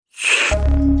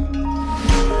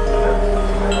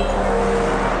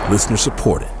Listener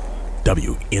supported.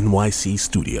 WNYC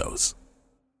Studios.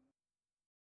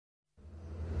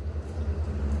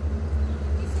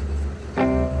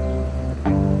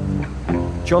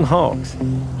 John Harkes,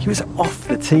 he was off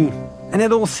the team, and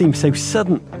it all seemed so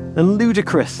sudden and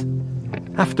ludicrous.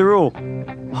 After all,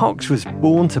 Harkes was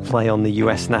born to play on the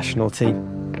US national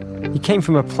team. He came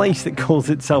from a place that calls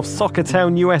itself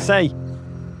Soccertown, USA,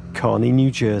 Kearney,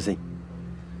 New Jersey.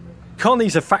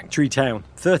 Kearney's a factory town,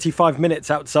 35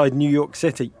 minutes outside New York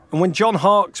City. And when John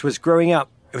Harkes was growing up,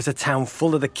 it was a town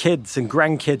full of the kids and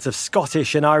grandkids of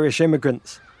Scottish and Irish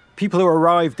immigrants. People who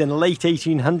arrived in the late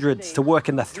 1800s to work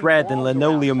in the thread and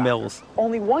linoleum mills.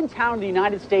 Only one town in the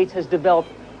United States has developed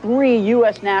 3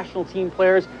 U.S. national team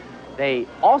players. They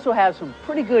also have some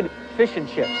pretty good fish and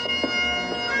chips.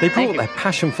 They brought their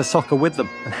passion for soccer with them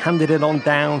and handed it on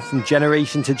down from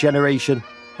generation to generation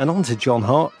and on to John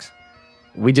Harkes.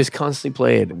 We just constantly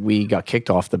played. We got kicked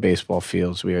off the baseball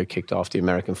fields. We were kicked off the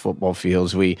American football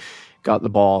fields. We got the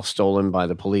ball stolen by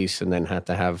the police and then had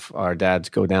to have our dads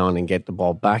go down and get the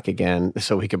ball back again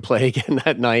so we could play again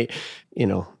that night. You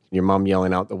know, your mom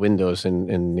yelling out the windows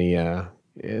in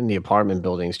the apartment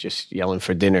buildings, just yelling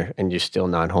for dinner, and you're still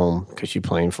not home because you're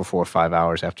playing for 4 or 5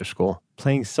 hours after school.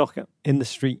 Playing soccer in the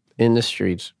street. In the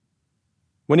streets.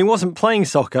 When he wasn't playing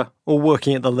soccer or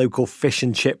working at the local fish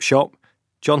and chip shop,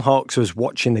 John Harkes was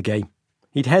watching the game.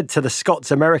 He'd head to the Scots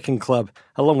American Club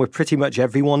along with pretty much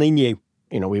everyone he knew.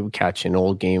 You know, we would catch an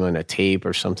old game on a tape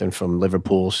or something from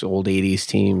Liverpool's old 80s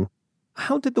team.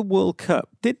 How did the World Cup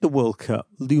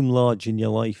loom large in your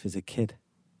life as a kid?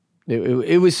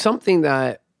 It was something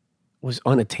that was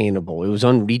unattainable. It was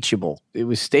unreachable. It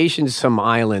was stationed some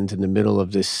island in the middle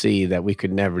of this sea that we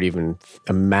could never even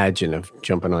imagine of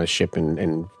jumping on a ship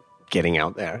and getting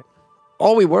out there.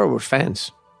 All we were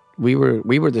fans. We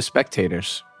were the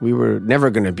spectators. We were never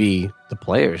going to be the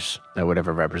players that would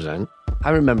ever represent.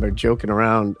 I remember joking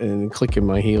around and clicking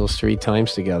my heels 3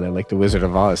 times together like the Wizard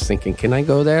of Oz, thinking, can I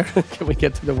go there? Can we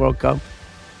get to the World Cup?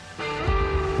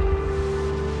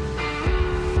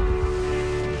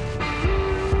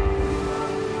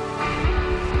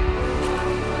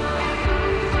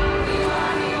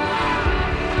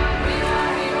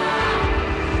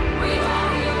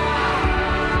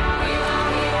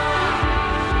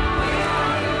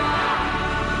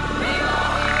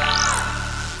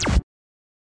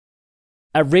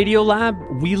 At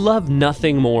Radiolab, we love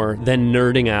nothing more than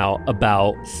nerding out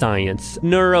about science,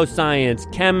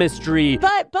 neuroscience, chemistry.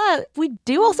 But we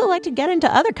do also like to get into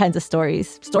other kinds of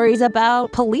stories. Stories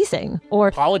about policing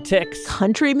or politics,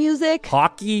 country music,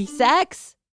 hockey,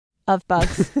 sex, of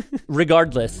bugs.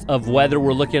 Regardless of whether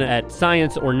we're looking at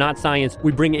science or not science,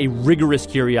 we bring a rigorous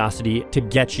curiosity to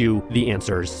get you the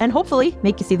answers. And hopefully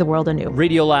make you see the world anew.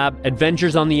 Radiolab,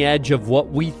 adventures on the edge of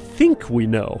what we think we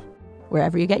know.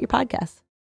 Wherever you get your podcasts.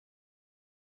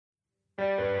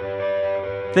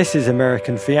 This is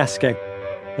American Fiasco,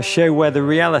 a show where the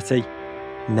reality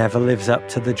never lives up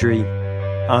to the dream.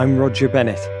 I'm Roger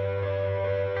Bennett.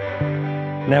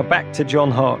 Now back to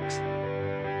John Harkes.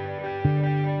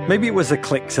 Maybe it was the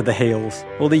clicks of the heels,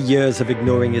 or the years of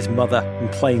ignoring his mother and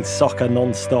playing soccer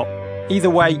non-stop. Either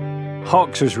way,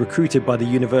 Harkes was recruited by the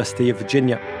University of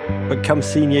Virginia. But come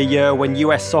senior year, when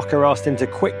US Soccer asked him to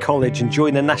quit college and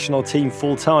join the national team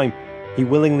full-time, he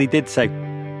willingly did so.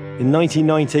 In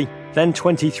 1990, then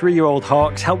 23-year-old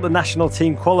Harkes helped the national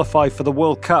team qualify for the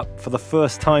World Cup for the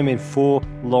first time in 4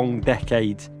 long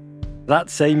decades. That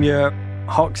same year,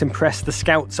 Harkes impressed the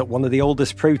scouts at one of the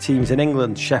oldest pro teams in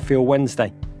England, Sheffield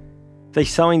Wednesday. They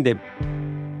signed him,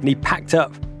 and he packed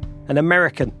up, an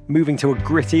American moving to a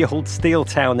gritty old steel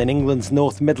town in England's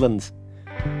North Midlands.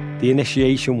 The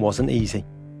initiation wasn't easy.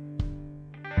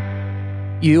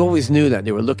 You always knew that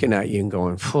they were looking at you and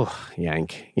going,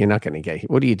 Yank, you're not going to get here.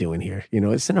 What are you doing here? You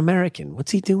know, it's an American.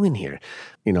 What's he doing here?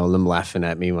 You know, them laughing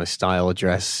at me, my style,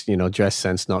 dress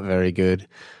sense, not very good.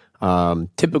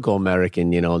 Typical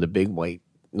American, you know, the big white,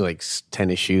 like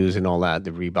tennis shoes and all that,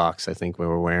 the Reeboks, I think we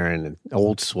were wearing, and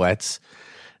old sweats.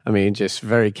 I mean, just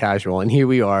very casual. And here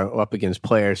we are up against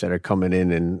players that are coming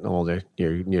in and all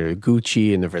your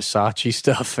Gucci and the Versace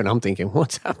stuff. And I'm thinking,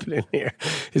 what's happening here?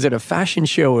 Is it a fashion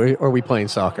show or are we playing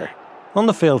soccer? On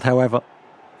the field, however,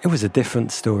 it was a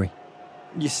different story.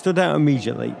 You stood out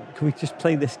immediately. Can we just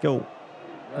play this goal?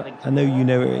 I know you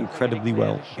know it incredibly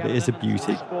well, but it is a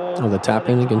beauty. Oh, the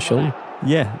tap-in against Shilton?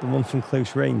 Yeah, the one from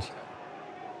close range.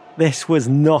 This was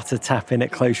not a tap-in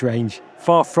at close range.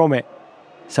 Far from it.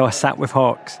 So I sat with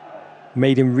Harkes,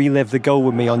 made him relive the goal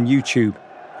with me on YouTube,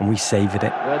 and we savoured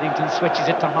it. Worthington switches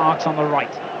it to Harkes on the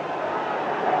right.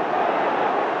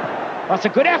 That's a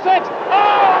good effort.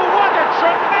 Oh, what a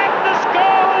tremendous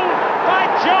goal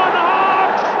by John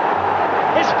Hawkes,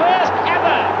 his first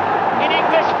ever in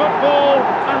English football,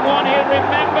 and one he'll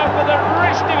remember for the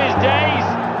rest of his days.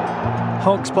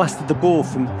 Hawkes blasted the ball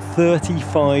from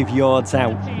 35 yards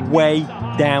out, way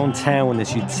downtown,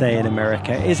 as you'd say in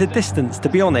America. It is a distance, to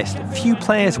be honest, few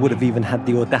players would have even had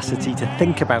the audacity to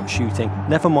think about shooting,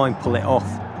 never mind pull it off.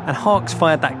 And Hawkes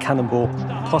fired that cannonball,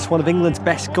 plus one of England's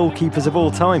best goalkeepers of all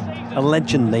time, a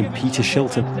legend named Peter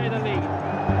Shilton.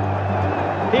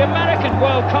 The American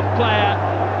World Cup player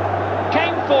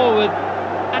came forward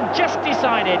and just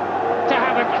decided to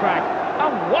have a crack.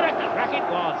 And what a crack it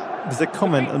was! There's a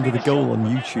comment under the goal on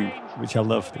YouTube, which I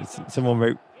loved. Someone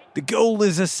wrote, "The goal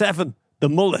is a 7, the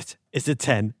mullet is a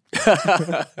 10.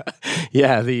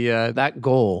 Yeah, that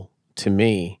goal, to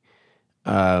me,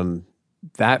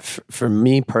 for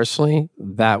me personally,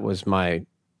 that was my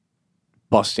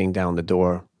busting down the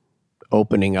door,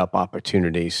 opening up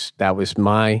opportunities. That was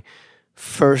my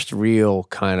first real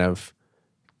kind of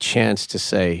chance to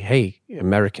say, hey,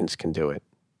 Americans can do it.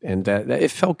 And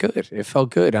it felt good. It felt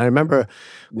good. I remember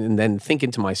and then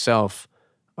thinking to myself,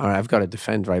 all right, I've got to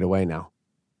defend right away now.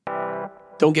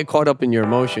 Don't get caught up in your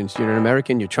emotions. You're an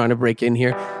American. You're trying to break in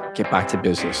here. Get back to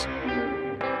business.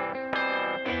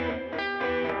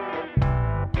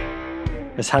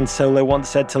 As Han Solo once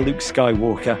said to Luke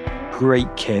Skywalker,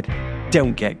 great kid,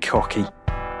 don't get cocky.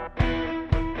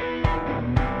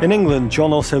 In England,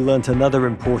 John also learnt another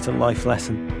important life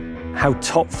lesson. How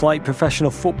top-flight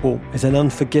professional football is an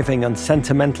unforgiving and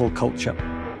sentimental culture.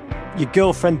 Your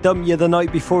girlfriend dumped you the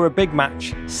night before a big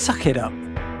match. Suck it up.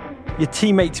 Your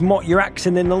teammates mock your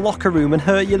accent in the locker room and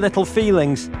hurt your little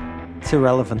feelings. It's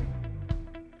irrelevant.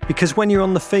 Because when you're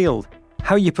on the field,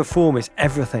 how you perform is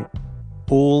everything.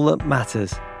 All that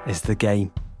matters is the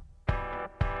game.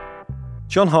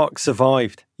 John Hawkes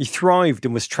survived. He thrived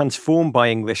and was transformed by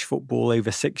English football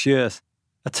over 6 years,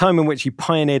 a time in which he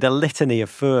pioneered a litany of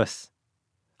firsts.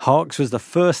 Hawkes was the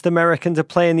first American to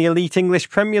play in the elite English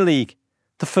Premier League,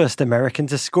 the first American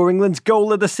to score England's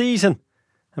goal of the season,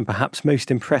 and perhaps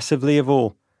most impressively of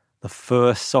all, the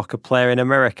first soccer player in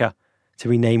America to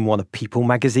be named one of People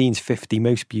magazine's 50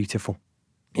 most beautiful.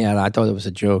 Yeah, I thought it was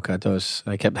a joke. I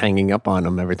kept hanging up on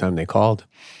him every time they called.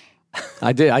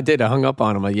 I did. I hung up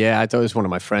on him. I thought it was one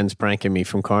of my friends pranking me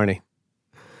from Carney.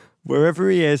 Wherever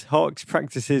he is, Hawkes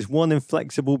practices one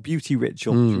inflexible beauty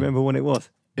ritual. Do you remember what it was?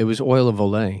 It was oil of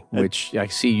Olay, which I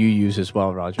see you use as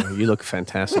well, Roger. You look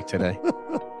fantastic today.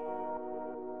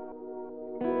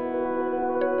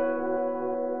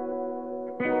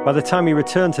 By the time he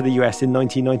returned to the US in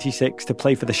 1996 to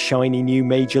play for the shiny new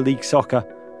Major League Soccer,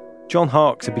 John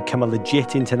Hawkes had become a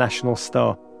legit international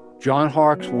star. John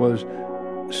Hawkes was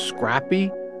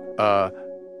scrappy,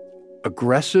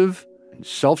 aggressive,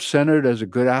 self-centered as a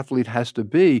good athlete has to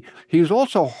be. He was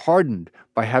also hardened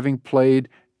by having played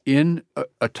in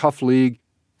a tough league.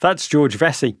 That's George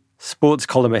Vesey, sports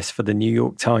columnist for the New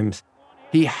York Times.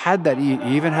 He had that. He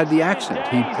even had the accent.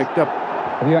 He picked up.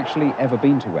 Have you actually ever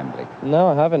been to Wembley? No,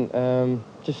 I haven't.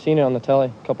 Just seen it on the telly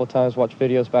a couple of times, watched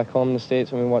videos back home in the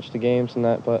States when we watched the games and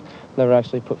that, but never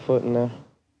actually put foot in there.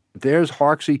 There's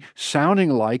Hawksy sounding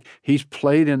like he's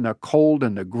played in the cold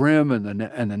and the grim and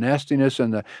the nastiness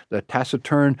and the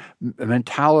taciturn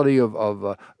mentality of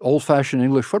old-fashioned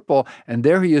English football, and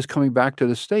there he is coming back to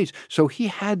the States. So he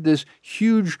had this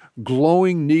huge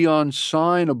glowing neon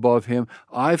sign above him.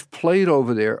 I've played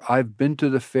over there. I've been to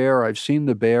the fair. I've seen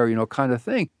the bear, kind of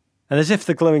thing. And as if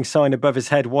the glowing sign above his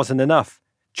head wasn't enough,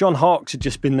 John Hawkes had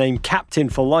just been named captain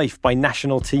for life by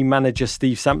national team manager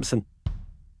Steve Sampson.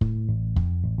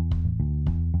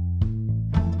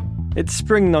 It's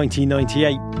spring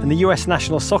 1998, and the US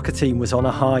national soccer team was on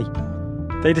a high.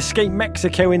 They'd escaped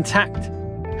Mexico intact,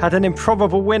 had an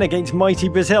improbable win against mighty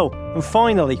Brazil, and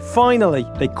finally,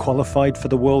 they qualified for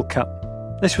the World Cup.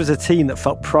 This was a team that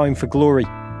felt primed for glory,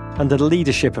 under the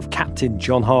leadership of Captain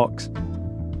John Hawkes.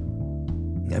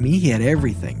 I mean, he had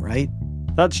everything, right?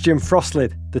 That's Jim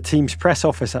Frostlid, the team's press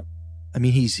officer. I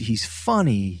mean, he's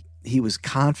funny. He was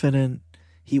confident.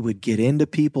 He would get into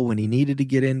people when he needed to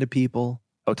get into people.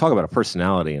 Oh, talk about a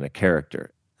personality and a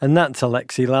character. And that's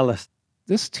Alexi Lalas.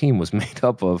 This team was made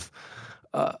up of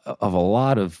a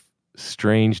lot of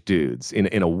strange dudes,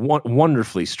 in a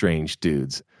wonderfully strange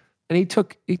dudes. And he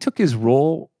took his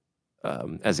role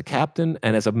as a captain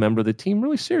and as a member of the team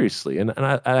really seriously, and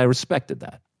I respected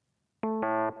that.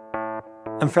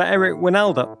 And for Eric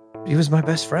Wynalda, he was my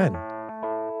best friend.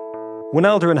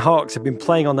 Wynalda and Hawkes have been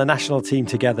playing on the national team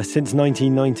together since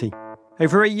 1990.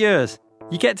 Over 8 years,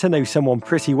 you get to know someone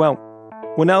pretty well.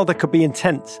 Wynalda could be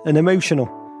intense and emotional.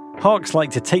 Hawkes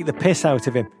liked to take the piss out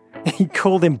of him. He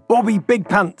called him Bobby Big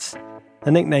Pants,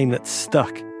 a nickname that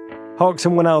stuck. Hawks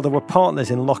and Wynalda were partners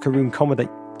in locker room comedy.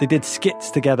 They did skits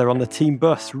together on the team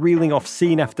bus, reeling off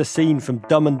scene after scene from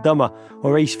Dumb and Dumber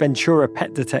or Ace Ventura: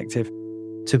 Pet Detective.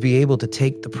 To be able to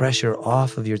take the pressure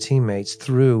off of your teammates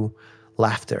through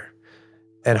laughter.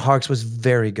 And Hawks was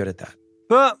very good at that.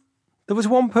 But there was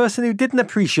one person who didn't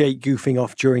appreciate goofing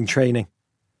off during training,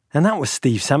 and that was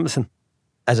Steve Sampson.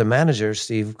 As a manager,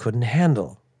 Steve couldn't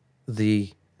handle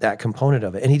that component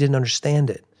of it, and he didn't understand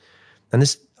it. And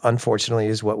this, unfortunately,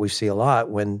 is what we see a lot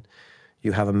when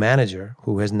you have a manager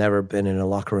who has never been in a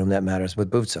locker room that matters with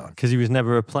boots on. Because he was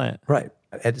never a player. Right.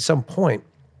 At some point,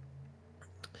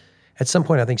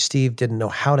 I think Steve didn't know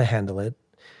how to handle it,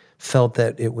 felt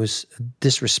that it was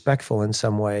disrespectful in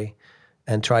some way,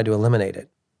 and tried to eliminate it.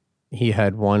 He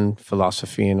had one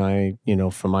philosophy, and I,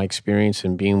 from my experience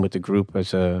and being with the group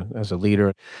as a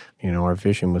leader, our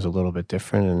vision was a little bit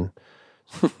different.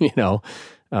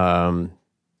 And,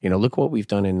 look what we've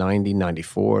done in 90,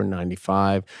 94,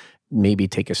 95. Maybe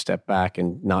take a step back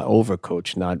and not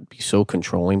overcoach, not be so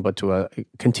controlling, but to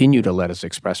continue to let us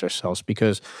express ourselves,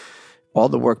 because all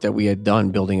the work that we had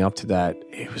done building up to that,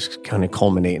 it was going to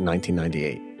culminate in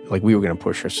 1998. Like, we were going to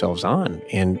push ourselves on,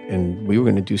 and we were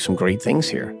going to do some great things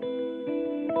here.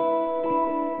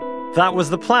 That was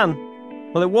the plan.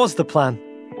 Well, it was the plan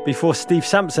before Steve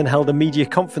Sampson held a media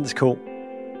conference call.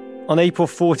 On April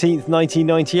 14th,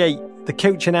 1998, the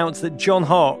coach announced that John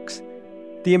Hawkes,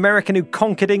 the American who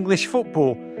conquered English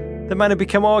football, the man who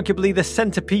became arguably the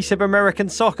centerpiece of American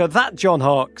soccer, that John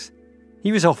Hawkes,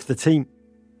 he was off the team.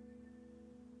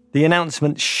 The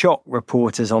announcement shocked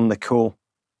reporters on the call.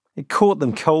 It caught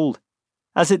them cold,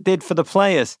 as it did for the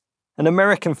players and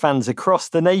American fans across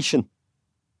the nation.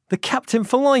 The captain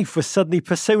for life was suddenly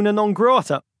persona non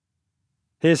grata.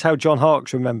 Here's how John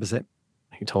Hawkes remembers it.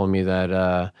 He told me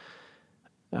that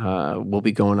we'll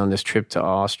be going on this trip to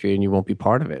Austria and you won't be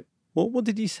part of it. What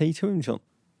did you say to him, John?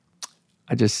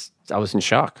 I was in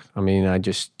shock. I mean, I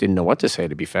just didn't know what to say,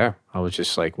 to be fair. I was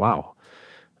just like, wow,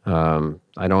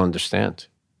 I don't understand.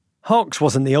 Hawkes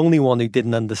wasn't the only one who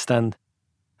didn't understand.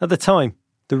 At the time,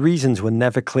 the reasons were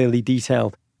never clearly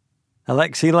detailed.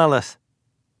 Alexi Lalas.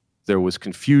 There was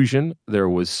confusion. There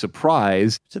was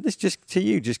surprise. So this just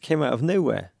came out of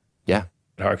nowhere? Yeah.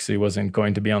 Hawksy wasn't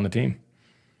going to be on the team.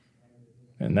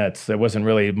 And there wasn't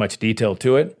really much detail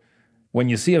to it. When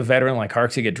you see a veteran like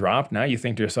Hawksy get dropped, now you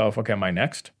think to yourself, okay, am I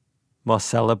next?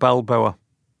 Marcelo Balboa.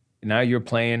 Now you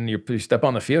step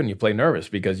on the field and you play nervous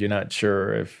because you're not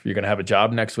sure if you're going to have a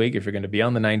job next week, if you're going to be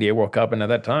on the 98 World Cup. And at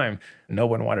that time, no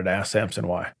one wanted to ask Sampson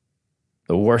why.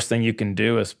 The worst thing you can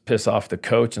do is piss off the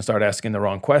coach and start asking the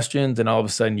wrong questions, and all of a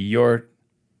sudden you're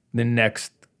the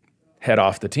next head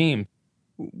off the team.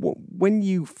 When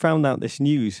you found out this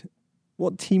news,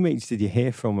 what teammates did you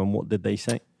hear from and what did they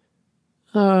say?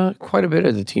 Quite a bit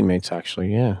of the teammates,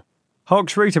 actually, yeah.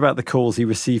 Hawkes wrote about the calls he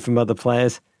received from other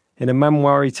players in a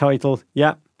memoir he titled,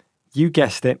 you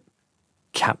guessed it,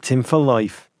 Captain for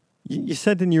Life. You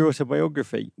said in your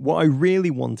autobiography, what I really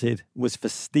wanted was for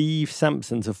Steve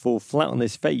Sampson to fall flat on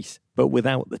his face, but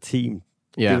without the team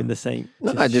doing the same.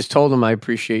 No, I just told him I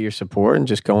appreciate your support and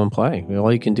just go and play.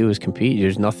 All you can do is compete.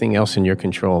 There's nothing else in your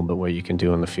control but what you can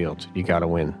do on the field. You got to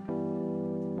win.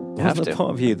 There's a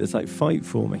part of you that's like, fight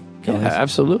for me, guys. Yeah,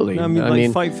 absolutely. No, I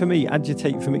mean, fight for me,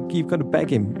 agitate for me. You've got to beg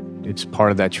him. It's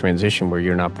part of that transition where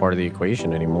you're not part of the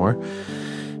equation anymore.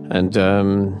 And,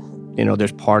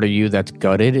 there's part of you that's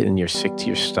gutted and you're sick to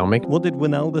your stomach. What did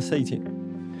Wynalda say to you?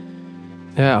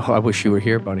 Yeah, I wish you were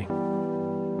here, buddy.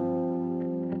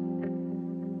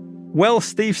 Well,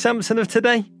 Steve Sampson of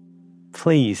today,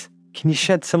 please, can you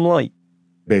shed some light?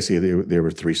 Basically, there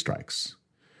were 3 strikes.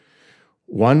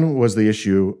 One was the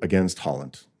issue against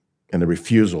Holland and the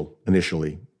refusal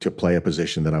initially to play a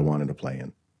position that I wanted to play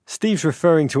in. Steve's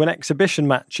referring to an exhibition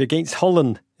match against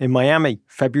Holland in Miami,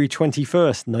 February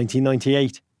 21st,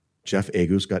 1998. Jeff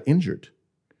Agoos got injured.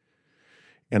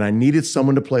 And I needed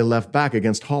someone to play left back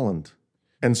against Holland.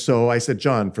 And so I said,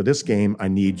 John, for this game, I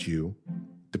need you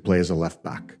to play as a left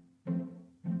back.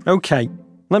 Okay,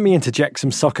 let me interject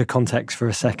some soccer context for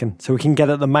a second so we can get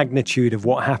at the magnitude of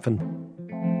what happened.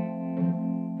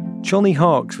 Johnny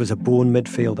Hawkes was a born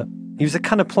midfielder. He was the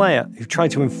kind of player who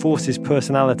tried to enforce his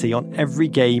personality on every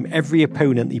game, every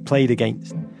opponent he played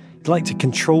against. He liked to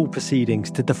control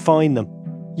proceedings, to define them.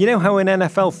 You know how in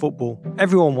NFL football,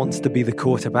 everyone wants to be the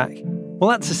quarterback? Well,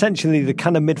 that's essentially the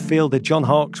kind of midfielder John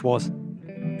Hawkes was.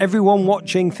 Everyone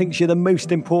watching thinks you're the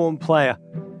most important player.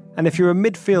 And if you're a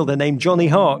midfielder named Johnny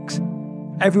Hawkes,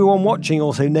 everyone watching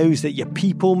also knows that you're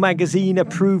People magazine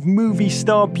approved movie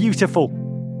star beautiful.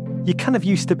 You're kind of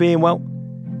used to being,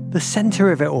 the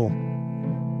centre of it all.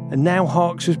 And now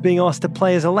Hawkes was being asked to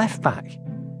play as a left back.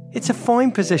 It's a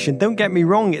fine position, don't get me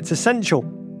wrong, it's essential.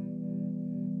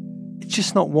 It's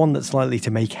just not one that's likely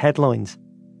to make headlines.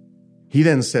 He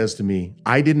then says to me,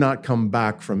 I did not come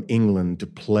back from England to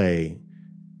play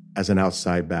as an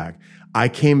outside back. I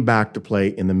came back to play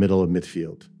in the middle of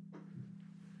midfield.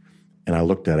 And I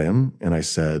looked at him and I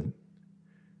said,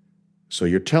 so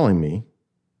you're telling me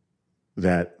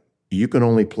that you can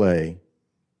only play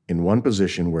in one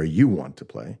position where you want to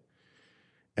play,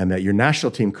 and that your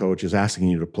national team coach is asking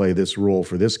you to play this role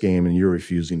for this game and you're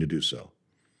refusing to do so.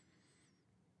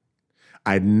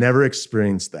 I'd never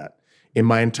experienced that in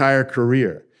my entire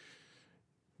career.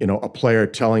 You know, a player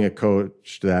telling a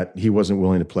coach that he wasn't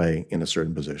willing to play in a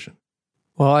certain position.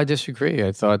 Well, I disagree.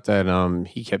 I thought that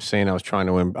he kept saying I was trying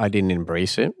to, I didn't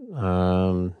embrace it.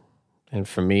 And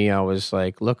for me, I was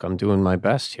like, look, I'm doing my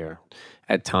best here.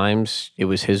 At times, it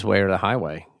was his way or the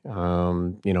highway.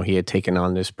 You know, he had taken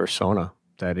on this persona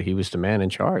that he was the man in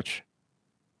charge.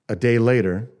 A day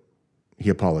later,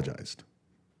 he apologized.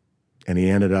 And he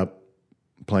ended up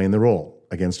playing the role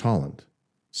against Holland.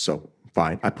 So,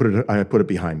 fine. I put it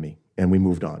behind me, and we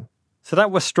moved on. So that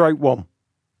was strike one.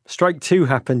 Strike two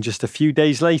happened just a few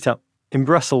days later in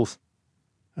Brussels.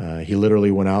 He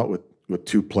literally went out with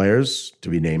two players, to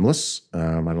be nameless.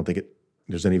 I don't think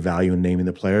there's any value in naming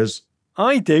the players.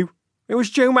 I do. It was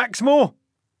Joe Max Moore.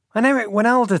 And Eric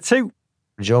Wynalda too.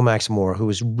 Joe Max Moore, who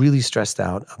was really stressed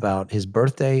out about his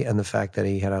birthday and the fact that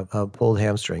he had a pulled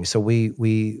hamstring. So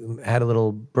we had a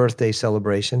little birthday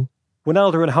celebration.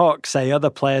 Wynalda and Hawk say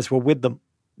other players were with them.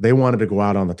 They wanted to go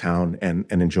out on the town and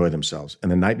enjoy themselves.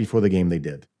 And the night before the game, they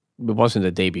did. It wasn't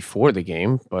the day before the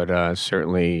game, but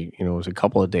certainly, you know, it was a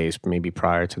couple of days maybe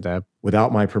prior to that.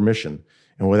 Without my permission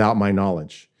and without my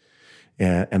knowledge.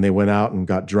 And they went out and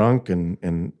got drunk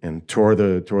and tore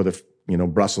the you know,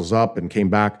 Brussels up and came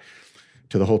back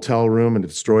to the hotel room and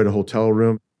destroyed a hotel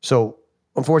room. So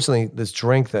unfortunately, this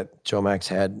drink that Joe Max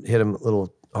had hit him a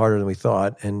little harder than we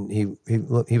thought, and he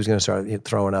was going to start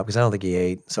throwing up because I don't think he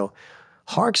ate. So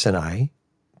Harks and I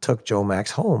took Joe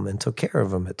Max home and took care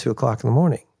of him at 2:00 in the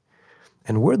morning.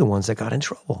 And we're the ones that got in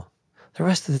trouble. The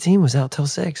rest of the team was out till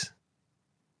 6.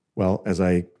 Well, as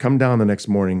I come down the next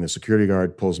morning, the security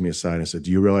guard pulls me aside and said,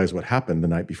 do you realize what happened the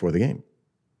night before the game?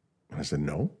 And I said,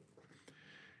 no.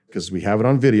 Because we have it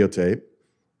on videotape,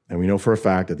 and we know for a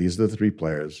fact that these are the 3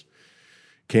 players,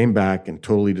 came back and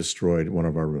totally destroyed one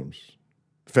of our rooms.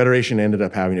 The Federation ended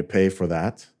up having to pay for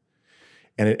that,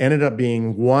 and it ended up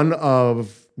being one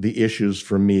of the issues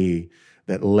for me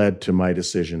that led to my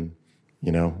decision,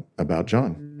 you know, about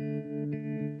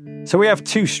John. So we have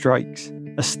 2 strikes,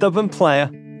 a stubborn player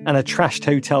and a trashed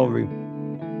hotel room.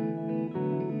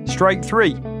 Strike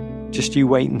 3, just you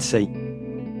wait and see.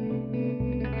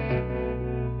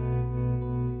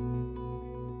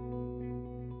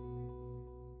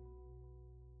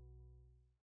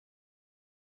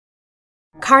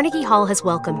 Carnegie Hall has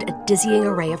welcomed a dizzying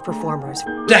array of performers.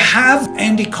 To have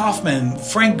Andy Kaufman,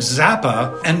 Frank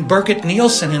Zappa, and Birgit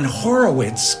Nielsen and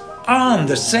Horowitz on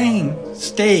the same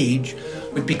stage,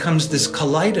 it becomes this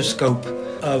kaleidoscope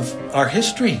of our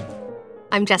history.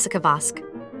 I'm Jessica Vosk.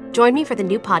 Join me for the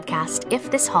new podcast, If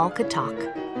This Hall Could Talk.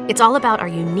 It's all about our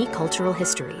unique cultural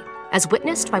history, as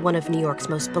witnessed by one of New York's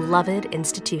most beloved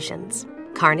institutions,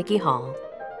 Carnegie Hall.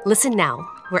 Listen now,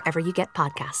 wherever you get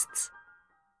podcasts.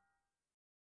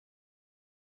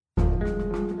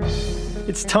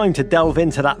 It's time to delve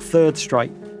into that 3rd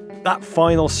strike, that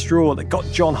final straw that got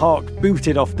John Hawk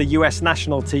booted off the US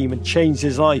national team and changed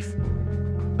his life.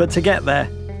 But to get there,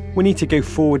 we need to go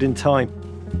forward in time.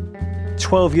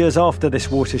 12 years after this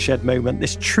watershed moment,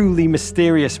 this truly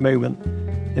mysterious moment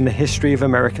in the history of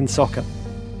American soccer.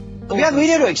 We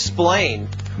need to explain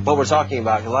what we're talking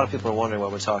about. A lot of people are wondering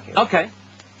what we're talking about. Okay.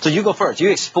 So you go first.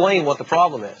 You explain what the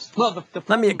problem is. Well,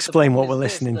 Let me explain what we're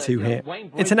listening to here.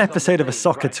 It's an episode of a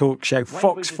soccer talk show,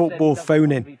 Fox Football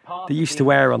Phone-In, that used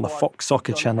to air on the Fox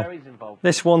Soccer Channel.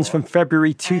 This one's from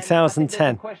February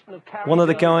 2010. One of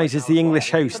the guys is the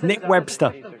English host, Nick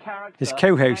Webster. His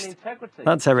co-host,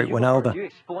 that's Eric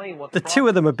Wynalda. The two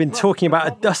of them have been talking about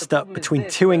a dust-up between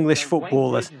 2 English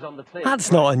footballers.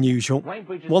 That's not unusual.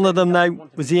 One of them, though,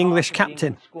 was the English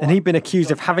captain, and he'd been accused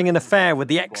of having an affair with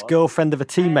the ex-girlfriend of a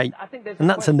teammate. And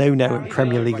that's a no-no in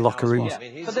Premier League locker rooms.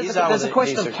 But there's a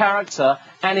question of character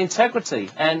and integrity.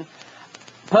 And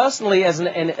personally, as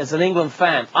an England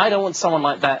fan, I don't want someone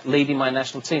like that leading my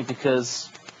national team because,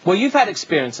 well, you've had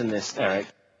experience in this, Eric.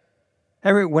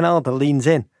 Eric Wynalda leans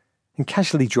in and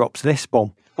casually drops this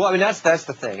bomb. Well, I mean, that's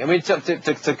the thing. I mean,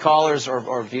 to callers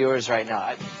or viewers right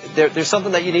now, there's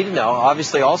something that you need to know.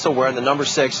 Obviously, also wearing the number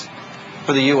 6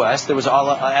 for the U.S. There was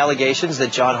allegations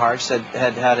that John Harkes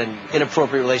had an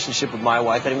inappropriate relationship with my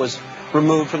wife and was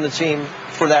removed from the team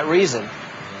for that reason.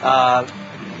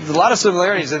 There's a lot of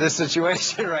similarities in this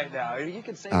situation right now. You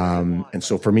can say and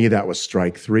so for me, that was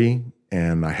strike 3,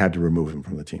 and I had to remove him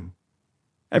from the team.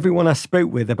 Everyone I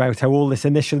spoke with about how all this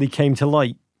initially came to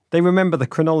light, they remember the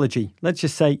chronology, let's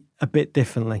just say, a bit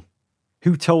differently.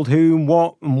 Who told whom,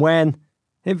 what, and when.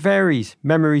 It varies,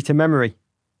 memory to memory.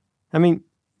 I mean,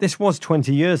 this was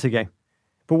 20 years ago.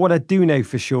 But what I do know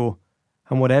for sure,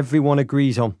 and what everyone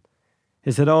agrees on,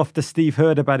 is that after Steve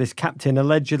heard about his captain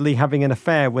allegedly having an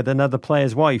affair with another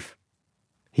player's wife,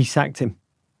 he sacked him.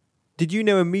 Did you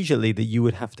know immediately that you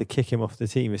would have to kick him off the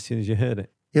team as soon as you heard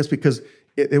it? Yes, because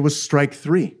it was strike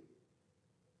 3.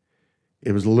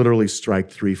 It was literally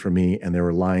strike 3 for me, and there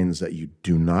were lines that you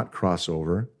do not cross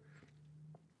over.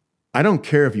 I don't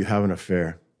care if you have an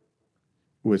affair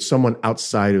with someone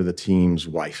outside of the team's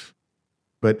wife,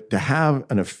 but to have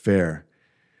an affair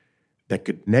that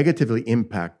could negatively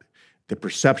impact the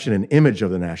perception and image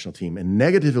of the national team and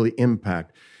negatively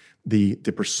impact the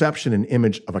perception and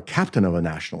image of a captain of a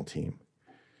national team,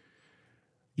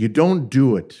 you don't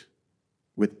do it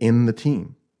within the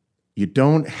team. You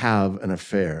don't have an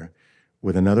affair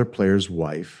with another player's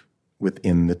wife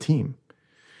within the team.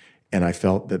 And I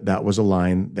felt that that was a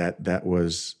line that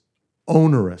was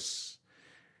onerous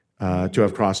to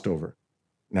have crossed over.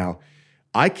 Now,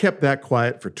 I kept that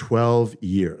quiet for 12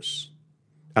 years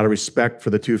out of respect for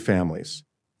the two families.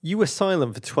 You were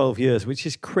silent for 12 years, which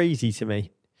is crazy to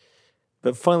me.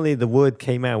 But finally, the word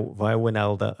came out via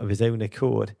Wijnaldum of his own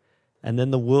accord. And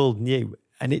then the world knew.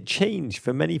 And it changed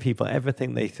for many people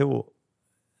everything they thought.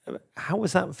 How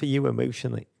was that for you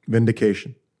emotionally?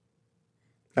 Vindication.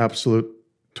 Absolute,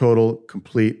 total,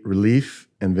 complete relief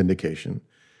and vindication.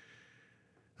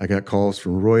 I got calls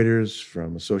from Reuters,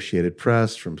 from Associated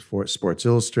Press, from Sports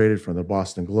Illustrated, from the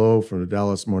Boston Globe, from the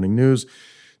Dallas Morning News,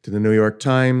 to the New York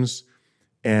Times.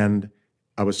 And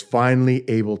I was finally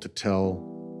able to tell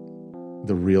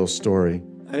the real story.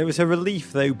 And it was a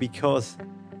relief, though, because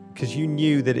you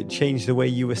knew that it changed the way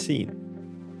you were seen.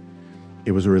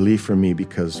 It was a relief for me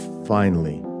because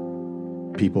finally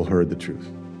people heard the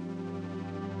truth.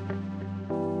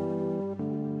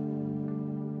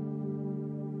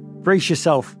 Brace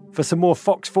yourself for some more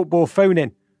Fox Football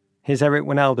phone-in. Here's Eric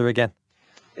Wijnaldum again.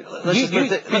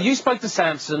 You spoke to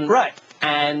Sampson, right?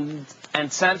 And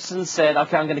Sampson said,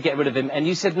 "Okay, I'm going to get rid of him." And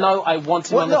you said, "No, I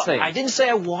want him on the team." I didn't say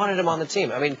I wanted him on the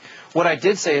team. I mean, what I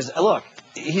did say is, look,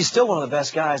 he's still one of the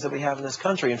best guys that we have in this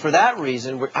country, and for that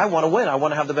reason, I want to win. I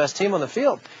want to have the best team on the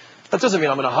field. That doesn't mean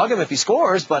I'm going to hug him if he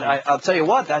scores, but I'll tell you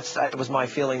what, that was my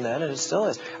feeling then, and it still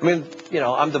is. I mean,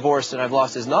 I'm divorced and I've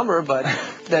lost his number, but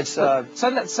that's so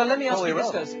let me ask you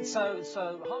this, guys. So Harkes is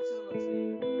on the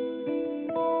team.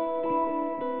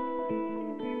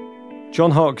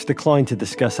 John Harkes declined to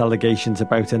discuss allegations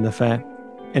about an affair.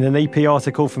 In an AP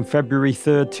article from February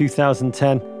 3rd,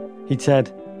 2010, he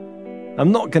said,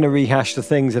 "I'm not going to rehash the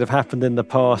things that have happened in the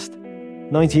past.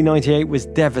 1998 was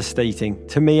devastating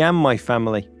to me and my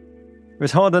family. It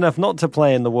was hard enough not to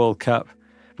play in the World Cup,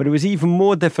 but it was even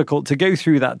more difficult to go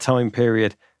through that time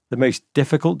period, the most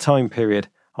difficult time period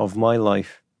of my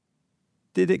life."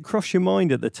 Did it cross your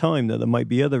mind at the time that there might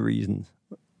be other reasons?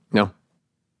 No.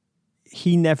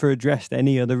 He never addressed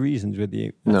any other reasons with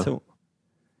you at No. all.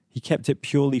 He kept it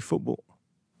purely football.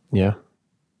 Yeah.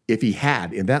 If he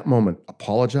had, in that moment,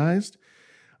 apologized,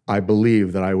 I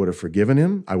believe that I would have forgiven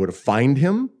him. I would have fined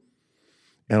him.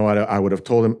 And I would have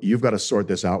told him, you've got to sort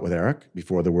this out with Eric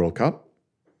before the World Cup.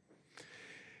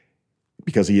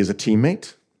 Because he is a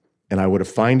teammate. And I would have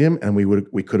fined him and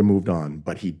we could have moved on.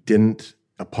 But he didn't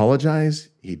apologize.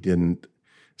 He didn't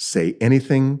say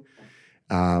anything.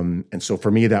 And so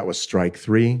for me, that was strike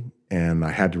 3. And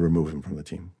I had to remove him from the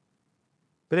team.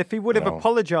 But if he would have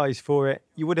apologized for it,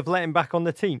 you would have let him back on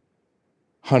the team.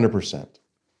 100%.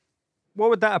 What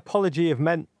would that apology have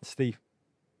meant, Steve?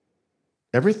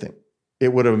 Everything.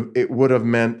 It would have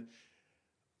meant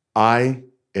I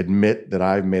admit that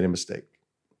I've made a mistake.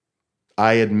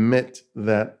 I admit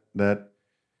that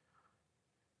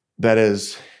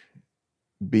is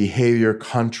behavior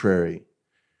contrary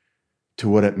to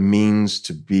what it means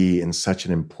to be in such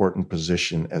an important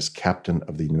position as captain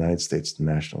of the United States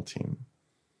national team.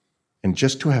 And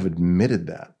just to have admitted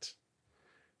that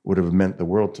would have meant the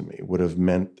world to me, would have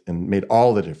meant and made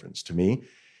all the difference to me.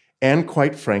 And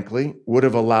quite frankly, would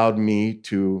have allowed me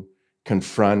to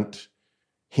confront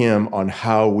him on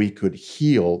how we could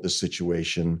heal the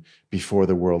situation before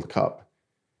the World Cup.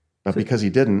 But because he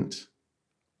didn't,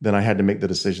 then I had to make the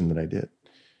decision that I did.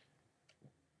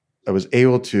 I was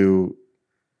able to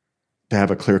to have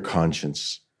a clear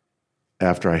conscience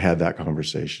after I had that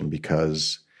conversation,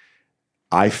 because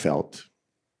I felt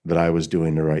that I was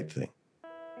doing the right thing.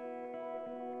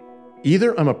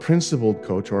 Either I'm a principled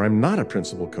coach or I'm not a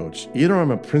principled coach. Either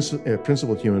I'm a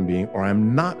principled human being or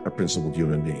I'm not a principled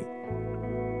human being.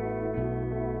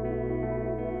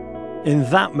 In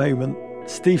that moment,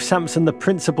 Steve Sampson, the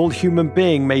principled human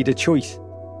being, made a choice.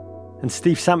 And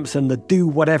Steve Sampson, the do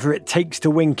whatever it takes to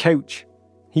win coach,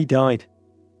 he died.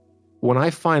 When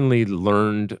I finally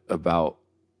learned about,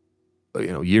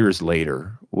 years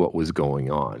later, what was going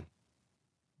on,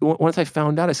 once I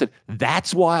found out, I said,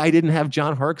 that's why I didn't have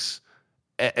John Harkes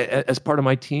as part of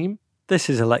my team.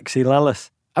 This is Alexi Lalas.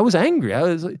 I was angry. I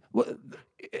was like, what?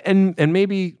 And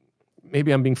maybe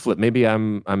I'm being flip. Maybe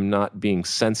I'm not being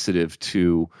sensitive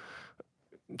to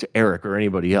Eric or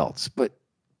anybody else. But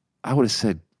I would have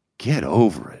said, get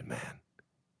over it, man.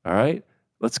 All right,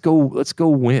 let's go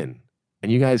win.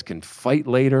 And you guys can fight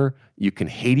later. You can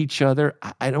hate each other.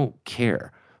 I don't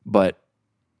care. But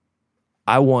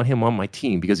I want him on my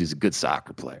team because he's a good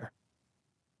soccer player.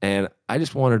 And I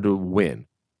just wanted to win.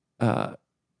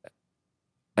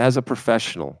 As a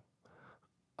professional,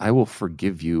 I will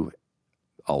forgive you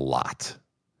a lot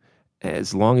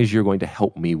as long as you're going to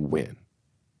help me win.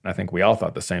 I think we all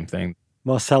thought the same thing.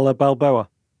 Marcelo Balboa.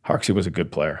 Harksey was a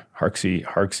good player.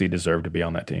 Harksey deserved to be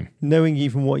on that team. Knowing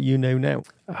even what you know now.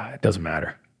 It doesn't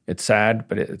matter. It's sad,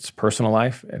 but it's personal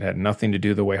life. It had nothing to do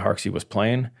with the way Harksey was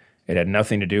playing. It had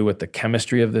nothing to do with the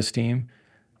chemistry of this team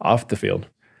off the field.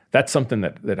 That's something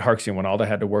that Harksey and Wynalda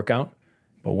had to work out.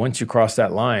 But once you cross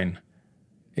that line,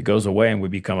 it goes away and we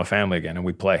become a family again and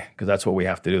we play, because that's what we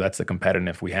have to do. That's the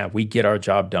competitiveness we have. We get our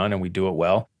job done and we do it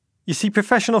well. You see,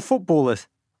 professional footballers,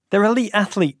 they're elite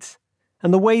athletes.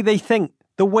 And the way they think,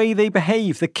 the way they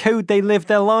behave, the code they live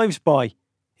their lives by,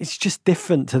 it's just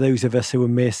different to those of us who are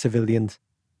mere civilians.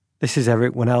 This is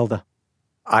Eric Wynalda.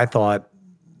 I thought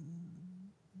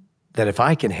that if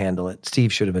I can handle it,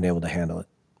 Steve should have been able to handle it.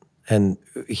 And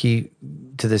he,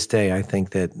 to this day, I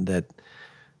think that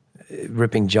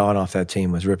ripping John off that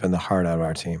team was ripping the heart out of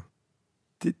our team.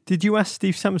 Did you ask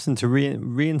Steve Sampson to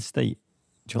reinstate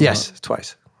John? Yes,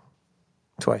 twice.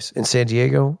 In San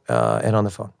Diego and on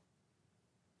the phone.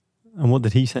 And what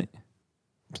did he say?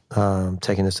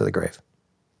 Taking this to the grave.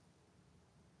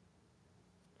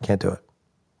 Can't do it.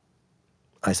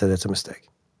 I said, that's a mistake.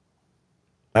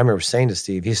 I remember saying to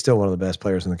Steve, he's still one of the best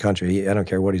players in the country. I don't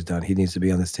care what he's done. He needs to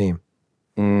be on this team.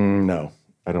 No,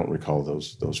 I don't recall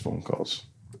those phone calls.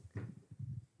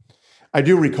 I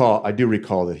do recall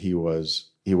that he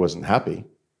wasn't happy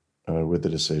with the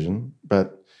decision,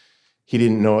 but he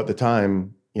didn't know at the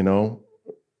time,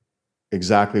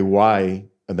 exactly why,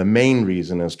 the main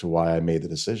reason as to why I made the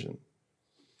decision.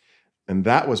 And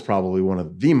that was probably one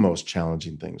of the most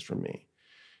challenging things for me,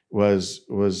 was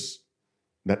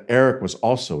that Eric was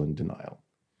also in denial,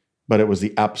 but it was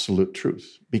the absolute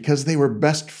truth because they were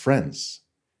best friends.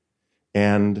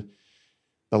 And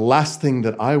the last thing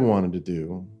that I wanted to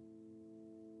do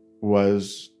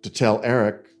was to tell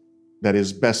Eric that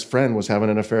his best friend was having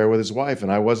an affair with his wife,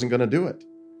 and I wasn't going to do it.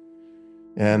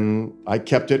 And I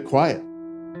kept it quiet.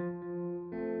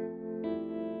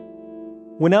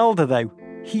 Wynalda, though,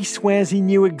 he swears he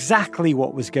knew exactly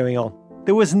what was going on.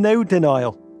 There was no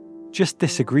denial, just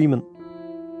disagreement.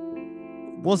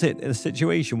 Was it in a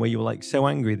situation where you were so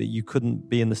angry that you couldn't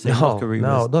be in the same locker room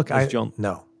as John?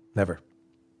 No, never.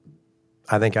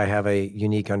 I think I have a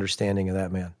unique understanding of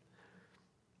that man.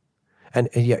 And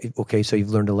yeah, okay, so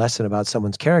you've learned a lesson about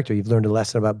someone's character. You've learned a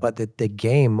lesson about, but the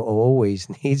game always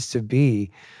needs to be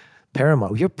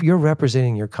paramount. You're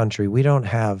representing your country. We don't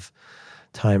have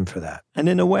time for that. And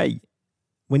in a way,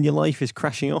 when your life is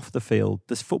crashing off the field,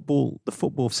 the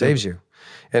football saves you.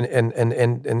 And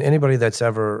anybody that's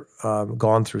ever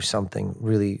gone through something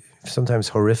really sometimes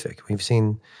horrific. We've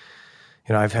seen,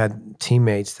 I've had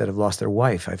teammates that have lost their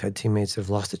wife. I've had teammates that have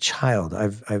lost a child.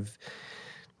 To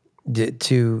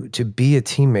be a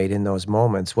teammate in those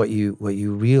moments, what you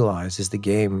realize is the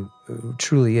game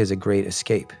truly is a great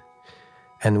escape.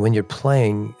 And when you're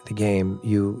playing the game,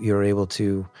 you're able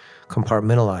to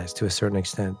compartmentalize to a certain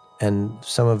extent. And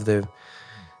some of the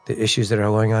issues that are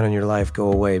going on in your life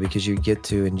go away because you get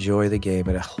to enjoy the game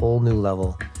at a whole new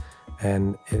level.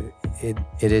 And it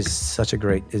is such a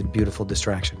beautiful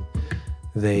distraction.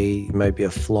 They might be a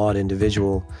flawed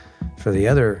individual for the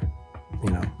other,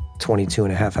 22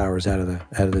 and a half hours out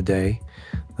of the day.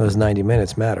 Those 90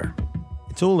 minutes matter.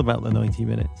 It's all about the 90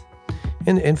 minutes.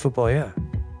 In football, yeah.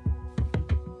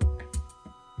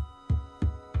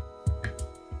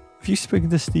 Have you spoken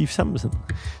to Steve Sampson?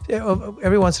 Yeah, well,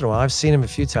 every once in a while. I've seen him a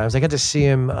few times. I got to see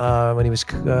him when he was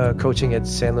coaching at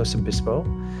San Luis Obispo.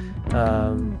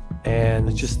 And I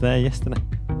was just there yesterday.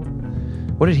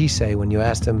 What did he say when you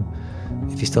asked him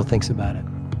if he still thinks about it?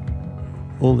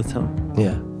 All the time.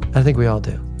 Yeah, I think we all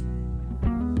do.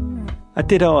 I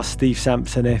did ask Steve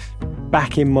Sampson if,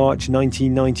 back in March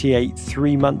 1998,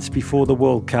 3 months before the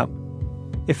World Cup,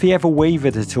 if he ever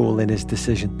wavered at all in his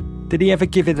decision. Did he ever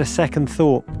give it a second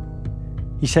thought?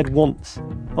 He said once,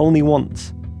 only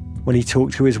once, when he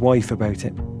talked to his wife about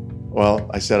it. Well,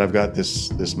 I said, I've got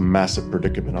this massive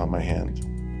predicament on my hand,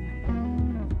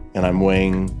 and I'm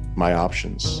weighing my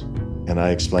options. And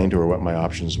I explained to her what my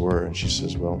options were, and she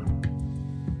says, well,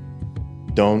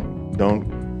 don't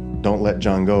let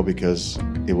John go, because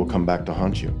it will come back to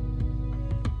haunt you.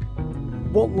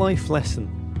 What life lesson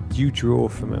do you draw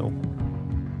from it all?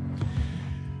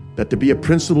 That to be a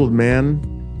principled man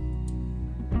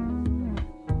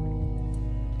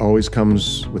always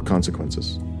comes with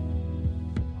consequences.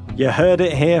 You heard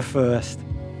it here first.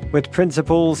 With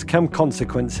principles come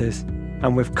consequences,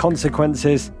 and with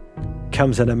consequences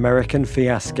comes an American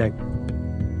fiasco.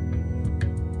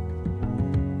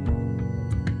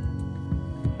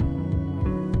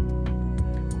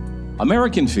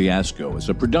 American Fiasco is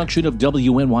a production of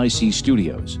WNYC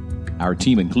Studios. Our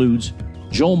team includes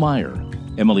Joel Meyer,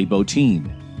 Emily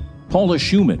Botine, Paula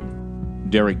Schumann,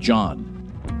 Derek John,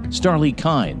 Starlee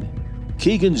Kine,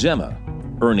 Keegan Zema,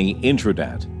 Ernie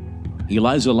Intradat,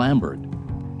 Eliza Lambert,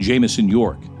 Jameson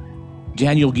York,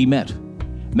 Daniel Guillemette,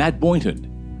 Matt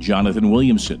Boynton, Jonathan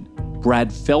Williamson,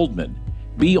 Brad Feldman,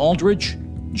 B. Aldrich,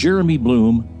 Jeremy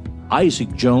Bloom,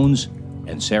 Isaac Jones,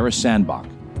 and Sarah Sandbach.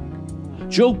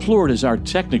 Joe Plourde is our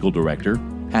technical director.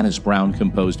 Hannes Brown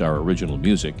composed our original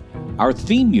music. Our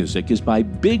theme music is by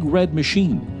Big Red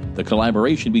Machine, the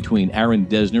collaboration between Aaron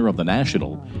Dessner of The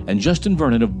National and Justin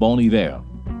Vernon of Bon Iver.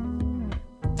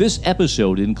 This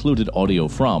episode included audio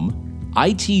from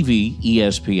ITV,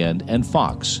 ESPN, and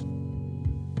Fox.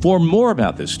 For more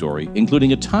about this story,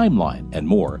 including a timeline and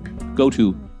more, go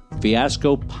to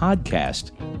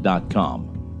fiascopodcast.com.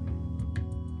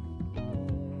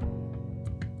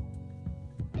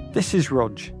 This is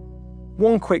Rog.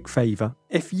 One quick favour.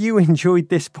 If you enjoyed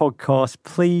this podcast,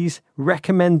 please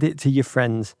recommend it to your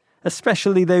friends,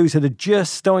 especially those that are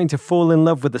just starting to fall in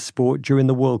love with the sport during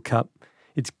the World Cup.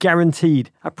 It's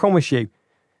guaranteed, I promise you,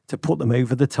 to put them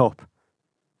over the top.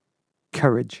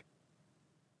 Courage.